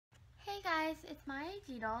Hey guys, it's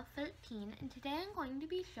Myagdoll13 and today I'm going to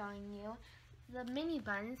be showing you the mini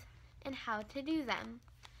buns and how to do them.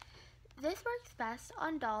 This works best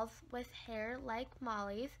on dolls with hair like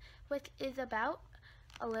Molly's, which is about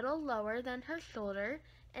a little lower than her shoulder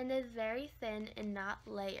and is very thin and not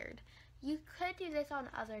layered. You could do this on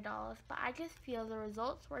other dolls, but I just feel the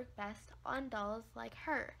results work best on dolls like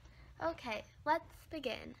her. Okay, let's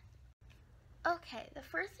begin. Okay, the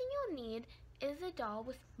first thing you'll need is a doll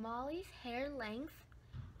with Molly's hair length,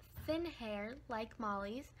 thin hair like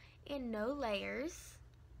Molly's, and no layers.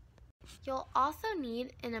 You'll also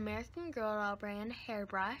need an American Girl doll brand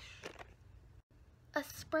hairbrush, a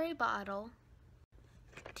spray bottle,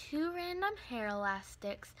 2 random hair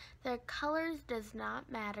elastics. Their colors does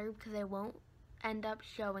not matter because they won't end up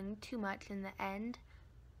showing too much in the end.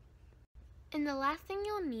 And the last thing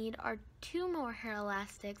you'll need are 2 more hair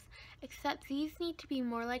elastics, except these need to be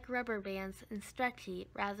more like rubber bands and stretchy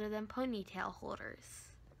rather than ponytail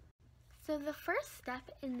holders. So the first step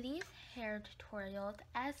in these hair tutorials,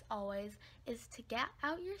 as always, is to get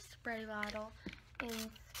out your spray bottle and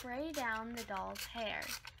spray down the doll's hair.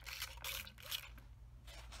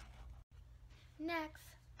 Next,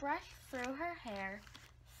 brush through her hair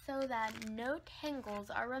so that no tangles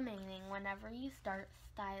are remaining whenever you start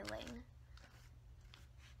styling.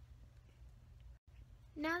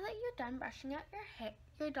 Now that you're done brushing out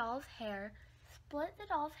your doll's hair, split the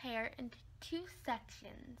doll's hair into 2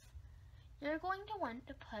 sections. You're going to want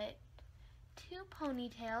to put 2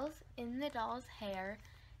 ponytails in the doll's hair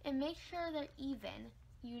and make sure they're even.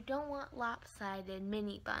 You don't want lopsided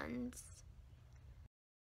mini buns.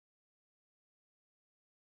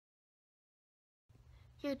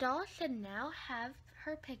 Your doll should now have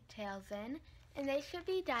her pigtails in, and they should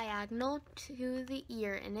be diagonal to the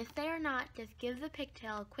ear, and if they are not, just give the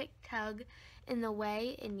pigtail a quick tug in the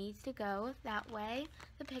way it needs to go. That way,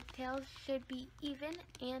 the pigtails should be even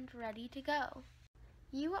and ready to go.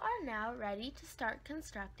 You are now ready to start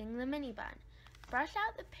constructing the mini bun. Brush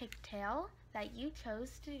out the pigtail that you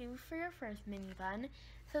chose to do for your first mini bun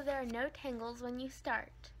so there are no tangles when you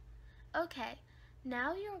start. Okay,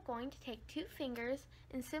 now you're going to take 2 fingers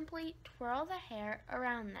and simply twirl the hair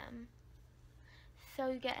around them,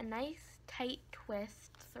 so you get a nice tight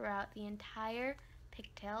twist throughout the entire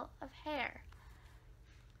pigtail of hair.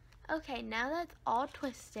 Okay, now that's all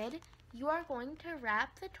twisted, you are going to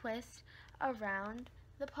wrap the twist around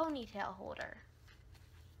the ponytail holder,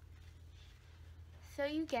 so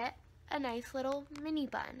you get a nice little mini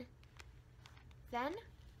bun. Then,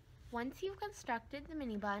 once you've constructed the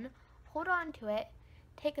mini bun, hold on to it,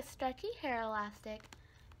 take a stretchy hair elastic,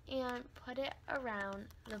 and put it around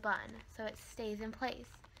the bun so it stays in place.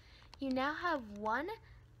 You now have 1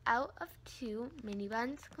 out of 2 mini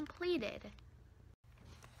buns completed.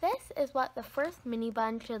 This is what the first mini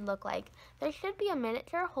bun should look like. There should be a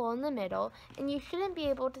miniature hole in the middle, and you shouldn't be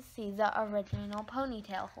able to see the original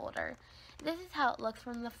ponytail holder. This is how it looks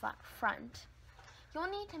from the front. You'll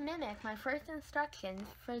need to mimic my first instructions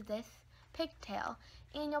for this pigtail,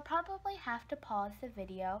 and you'll probably have to pause the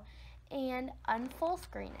video and unfull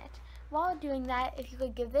screen it. While doing that, if you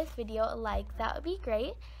could give this video a like, that would be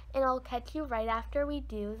great, and I'll catch you right after we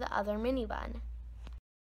do the other mini bun.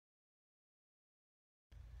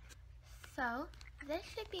 So, this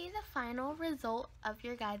should be the final result of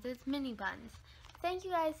your guys' mini buns. Thank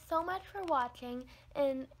you guys so much for watching,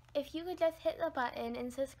 and if you could just hit the button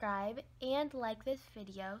and subscribe and like this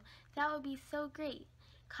video, that would be so great.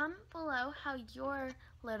 Comment below how your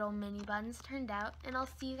little mini buns turned out, and I'll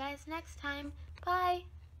see you guys next time. Bye!